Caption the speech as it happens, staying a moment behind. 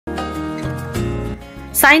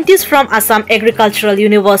Scientists from Assam Agricultural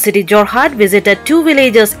University, Jorhat visited 2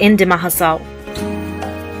 villages in Dima Hasao.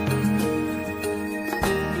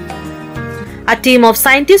 A team of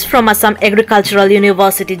scientists from Assam Agricultural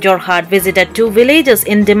University, Jorhat visited 2 villages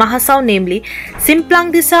in Dima Hasao, namely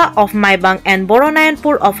Simplngdisha of Maibang and Boro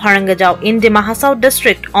of Harangajao in Dima Hasao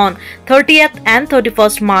district on 30th and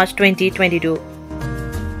 31st March 2022.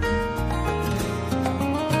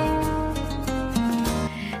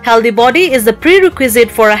 Healthy body is the prerequisite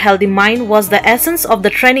for a healthy mind was the essence of the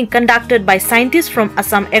training conducted by scientists from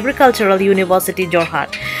Assam Agricultural University,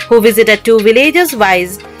 Jorhat, who visited 2 villages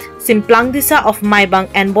viz. Simplngdisha of Maibang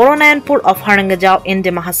and Boro of Harangajao in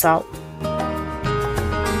Dima Hasao.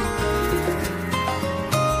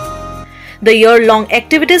 The year-long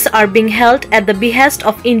activities are being held at the behest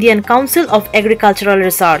of Indian Council of Agricultural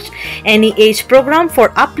Research, NEH program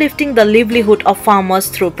for uplifting the livelihood of farmers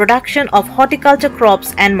through production of horticulture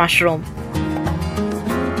crops and mushroom.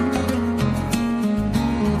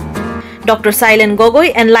 Dr. Sailen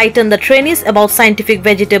Gogoi enlightened the trainees about scientific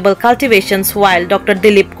vegetable cultivations, while Dr.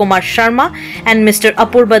 Dilip Kumar Sharma and Mr.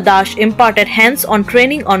 Apurba Dash imparted hands-on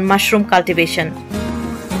training on mushroom cultivation.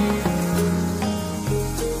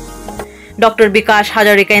 Dr. Bikash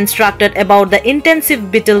Hajarika instructed about the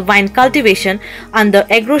intensive betel vine cultivation under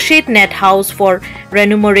agroshade net house for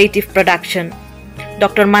remunerative production.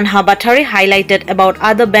 Dr. Manha Bathari highlighted about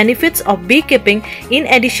other benefits of beekeeping in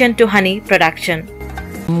addition to honey production.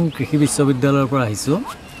 কৃষি বিশ্ববিদ্যালয়ৰ পৰা আহিছো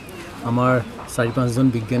আমাৰ 4-5 জন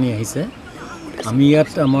বিজ্ঞানী আহিছে আমি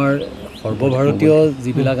ইয়াত আমাৰ সৰ্বভাৰতীয়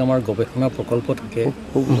যিবিলাক আমাৰ গৱেষণা প্ৰকল্প থাকে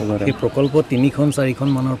এই প্ৰকল্প 3খন 4খন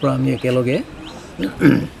মানৰ পৰা আমি একেলগে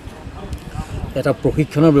এটা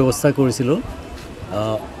প্ৰশিক্ষণৰ ব্যৱস্থা কৰিছিলো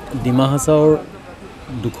ডিমা হাছাওৰ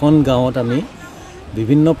 2খন গাঁৱত আমি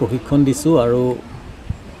বিভিন্ন প্ৰশিক্ষণ দিছো আৰু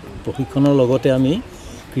প্ৰশিক্ষণৰ লগতে আমি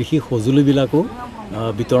কৃষি সঁজুলিবিলাকো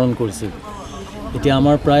বিতৰণ কৰিছো এতিয়া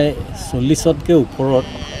আমাৰ প্ৰায় 40তকৈ ওপৰত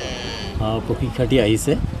প্ৰশিক্ষাৰ্থী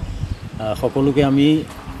আহিছে সকলোকে আমি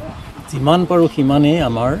যিমান পাৰো সিমানে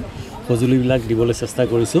আমাৰ সঁজুলিবিলাক দিবলৈ চেষ্টা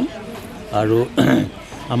কৰিছো আৰু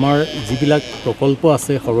আমাৰ যিবিলাক প্ৰকল্প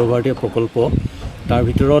আছে সৰ্বভাৰতীয় প্ৰকল্প তাৰ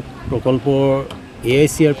ভিতৰত প্ৰকল্প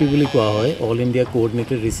AICRP বুলি কোৱা হয় অল ইণ্ডিয়া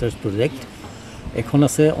কোঅৰ্ডিনেটেড ৰিচাৰ্চ প্ৰজেক্ট এখন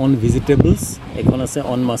আছে অন ভেজিটেবলছ এখন আছে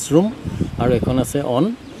অন মাছৰুম আৰু এখন আছে অন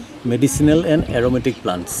মেডিচিনেল এণ্ড এৰোমেটিক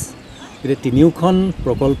প্লান্টছ এই তিনিওখন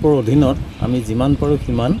প্ৰকল্পৰ অধীনত আমি যিমান পাৰো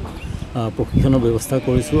সিমান প্ৰশিক্ষণৰ ব্যৱস্থা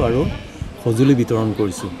কৰিছো আৰু সঁজুলি বিতৰণ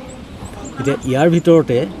কৰিছো এতিয়া ইয়াৰ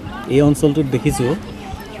ভিতৰতে এই অঞ্চলটোত দেখিছো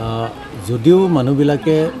যদিও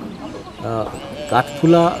মানুহবিলাকে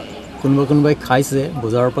কাঠফুলা কোনোবাই খাইছে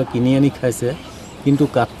বজাৰৰ পৰা কিনি আনি খাইছে কিন্তু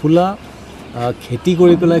কাঠফুলা খেতি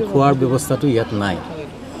কৰি পেলাই খোৱাৰ ব্যৱস্থাটো ইয়াত নাই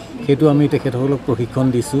সেইটো আমি তেখেতসকলক প্ৰশিক্ষণ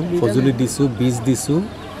দিছো সঁজুলি দিছো বীজ দিছো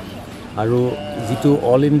আৰু যেটো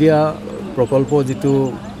অল ইণ্ডিয়া প্ৰকল্প যেটো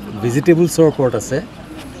ভেজিটেবলছৰ ওপৰত আছে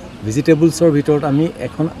ভেজিটেবলছৰ ভিতৰত আমি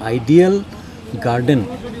এখন আইডিয়েল গাৰ্ডেন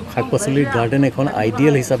শাক-পাচলিৰ গাৰ্ডেন এখন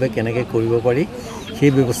আইডিয়েল হিচাপে কেনেকৈ কৰিব পাৰি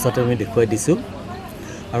সেই ব্যৱস্থাটো আমি দেখুৱাই দিছো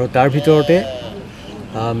আৰু তাৰ ভিতৰতে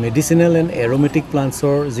মেডিচিনেল এণ্ড এৰোমেটিক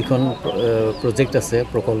প্লান্টছৰ যিখন প্ৰজেক্ট আছে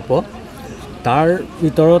প্ৰকল্প তাৰ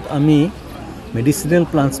ভিতৰত আমি মেডিচিনেল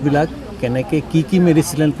প্লান্টছবিলাক কেনেকৈ কি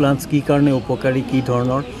মেডিচিনেল প্লান্টছ কি কাৰণে উপকাৰী কি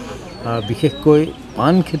ধৰণৰ বিশেষকৈ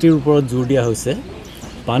পান খেতিৰ ওপৰত জোৰ দিয়া হৈছে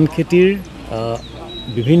পান খেতিৰ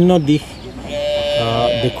বিভিন্ন দিশ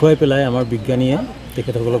দেখুৱাই পেলাই আমাৰ বিজ্ঞানীয়ে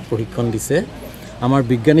তেখেতসকলক প্ৰশিক্ষণ দিছে আমাৰ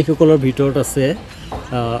বিজ্ঞানীসকলৰ ভিতৰত আছে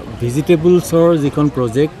ভেজিটেবলছৰ যিখন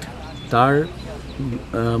প্ৰজেক্ট তাৰ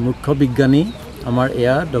মুখ্য বিজ্ঞানী আমাৰ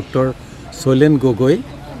এয়া ডক্টৰ সৈলেন গগৈ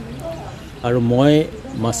আৰু মই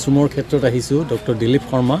মাছৰুমৰ ক্ষেত্ৰত আহিছো ডক্টৰ দিলীপ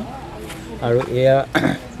শৰ্মা আৰু এয়া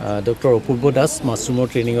ডক্টৰ অপূৰ্ব দাস মাছৰুমৰ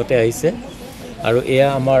ট্ৰেইনিঙতে আহিছে আৰু এয়া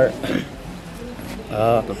আমাৰ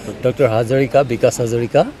ডক্টৰ হাজৰিকা বিকাশ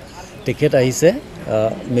হাজৰিকা তেখেত আহিছে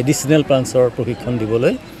মেডিচিনেল প্লান্টছৰ প্ৰশিক্ষণ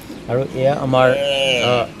দিবলৈ আৰু এয়া আমাৰ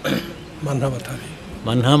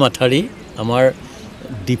মানহা মাথাৰী আমাৰ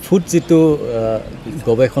ডিফুট যেটো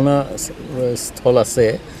গৱেষণা স্থল আছে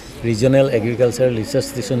ৰিজনেল এগ্ৰিকালচাৰেল ৰিচাৰ্চ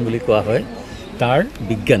ষ্টেচন বুলি কোৱা হয় তাৰ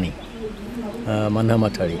বিজ্ঞানী মানহা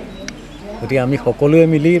মাথাৰী গতিকে আমি সকলোৱে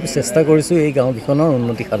মিলি চেষ্টা কৰিছো এই গাঁওখনৰ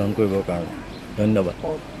উন্নতি সাধন কৰিবৰ কাৰণে ধন্যবাদ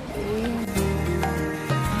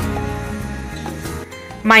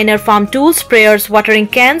Minor farm tools, sprayers, watering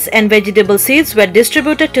cans and vegetable seeds were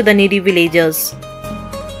distributed to the needy villagers.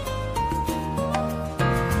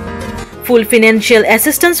 Full financial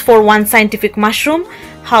assistance for 1 scientific mushroom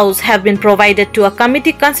house have been provided to a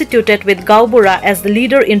committee constituted with Gaubura as the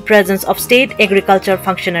leader in presence of state agriculture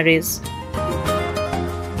functionaries.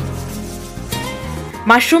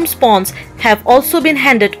 Mushroom spawns have also been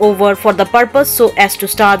handed over for the purpose so as to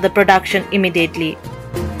start the production immediately.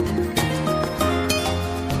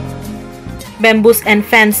 Bamboos and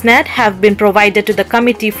fence net have been provided to the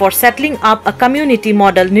committee for settling up a community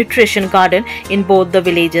model nutrition garden in both the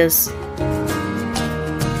villages.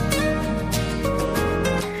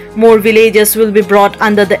 More villages will be brought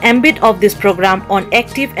under the ambit of this program on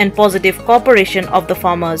active and positive cooperation of the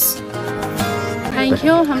farmers. Thank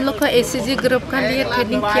you. हम लोग को ACG group का लिए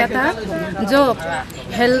training किया था, जो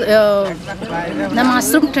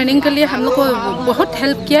mushroom training के लिए हम लोग को बहुत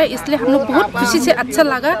हेल्प किया, इसलिए हम लोग बहुत खुशी से अच्छा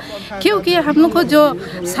लगा, क्योंकि हम लोग को जो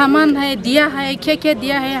सामान है दिया है, क्या क्या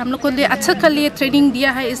दिया है, हम लोग को लिए अच्छा के लिए ट्रेनिंग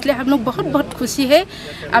दिया है, इसलिए हम लोग बहुत बहुत खुशी है।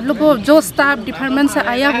 आप लोग को जो स्टाफ डिपार्टमेंट से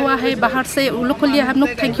आया हुआ है बाहर से, उन लोग को लिए हम लोग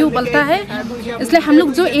थैंक यू बोलता है। इसलिए हम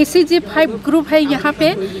लोग जो एसीजी 5 ग्रुप है यहाँ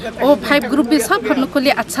पे, वो 5 ग्रुप भी सब हम लोग को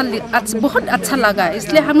लिए बहुत अच्छा लगा।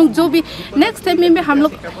 इसलिए हम लोग जो भी नेक्स्ट टाइम में हम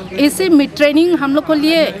लोग ऐसे में ट्रेनिंग हम लोग को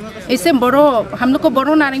लिए ऐसे बोरो, हम लोग को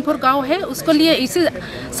बोरो नारायणपुर गांव है, उसको लिए ऐसे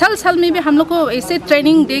साल में भी हम लोग को ऐसे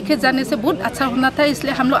ट्रेनिंग दे के जाने से बहुत अच्छा होना था।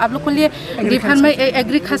 इसलिए हम लोग आप लोग को लिए डिपार्टमेंट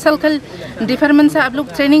एग्रीकल्चर डिपार्टमेंट से आप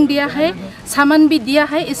लोग ट्रेनिंग दिया है, सामान भी दिया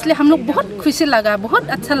है, इसलिए हम लोग बहुत खुशी लगा, बहुत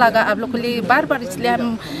अच्छा लगा आप लोग को लिए बार बार। इसलिए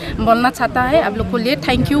हम बोलना चाहता है आप लोग को लिए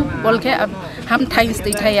थैंक यू बोल के अब हम थैंक्स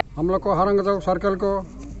देते हैं। हम लोग को हरंगजाओ सर्कल को,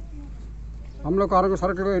 हम लोग हरंगजाओ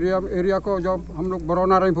सर्कल एरिया को जब हम लोग बोरो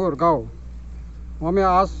नारायणपुर गाँव वहाँ में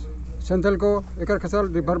आज सेंट्रल को एग्रीकल्चर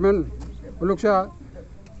डिपार्टमेंट लोग से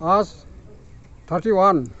आज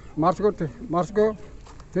 31 मार्च को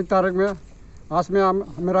 3 तारीख में आज में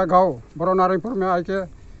मेरा गांव बोरो नारायणपुर में आके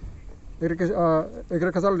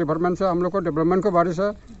एग्रीकल्चर डिपार्टमेंट से हम लोग को डेवलपमेंट को बारे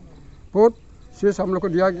से बहुत चीज़ हम लोग को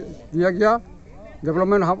दिया गया।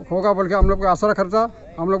 डेवलपमेंट होगा बोल के हम लोग को आशा करता,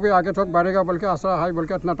 हम लोग भी आगे तक बढ़ेगा बोल के आशा है, बोल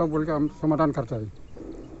के इतना तक बोल के हम समाधान करता है।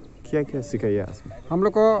 क्या क्या सिखाया हम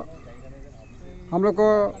लोग को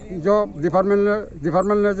जो डिपार्टमेंट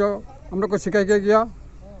ने जो हम लोग को सिखा के गया,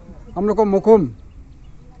 हम लोग को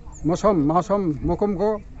मौसम को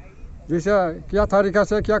जैसे क्या तरीका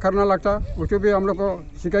से क्या करना लगता उसको भी हम लोग को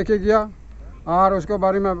सिखा के गया। और उसके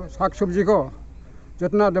बारे में साग सब्जी को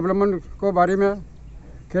जितना डेवलपमेंट को बारे में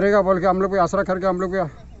करेगा बोल के हम लोग भी आसरा करके हम लोग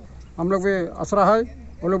भी आसरा है,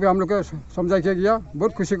 वो लोग भी हम लोग को समझा के गया।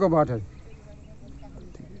 बहुत खुशी को बात है।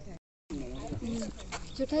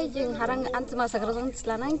 जुटाई जों हारंग आंतमा साग्राजों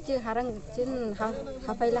तिस्लानां जों हारंग जिन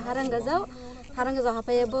हाफाइला हारंगाजाव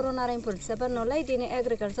हाफाया बोरो नारायणपुर सेबा नलाय दिनै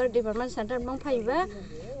एग्रीकल्चर डिपार्टमेंट सेंटर बं फाइबा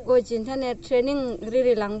गो जिनथाने ट्रेनिंग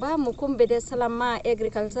रिरि लांबा मुकुम बेदे सलामा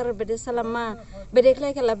एग्रीकल्चर बेदे सलामा बेदे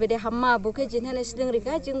खलायखला बेदे हाम्मा बुके जिनथाने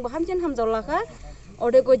सिलिंरिका जों बहामजेन हामजावलाखा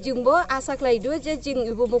ओदे गो जोंबो आसा खालायदो जे जों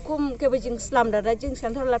इबो मुकुम केबो जों स्लाम दादा जों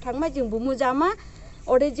सेंटरला थांमा जों बुमु जामा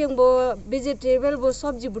ओदे जोंबो वेजिटेबल बो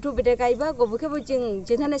सब्जी बुथु बेदे गायबा गोबुकेबो जों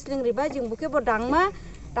जिनथाने सिलिंरिबा जों बुकेबो दांमा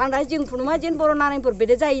दांदा जों फुनुमा जेन बोरो नारायणपुर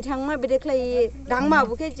बेदे जायै थांमा बेदे खलाय दांमा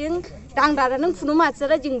बुके जों दांदादा नों फुनुमा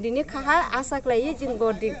आचरा जों दिनै खाहा आसा खालायो जों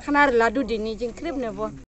बो खानार लादु दिनै जों क्रिबनोबो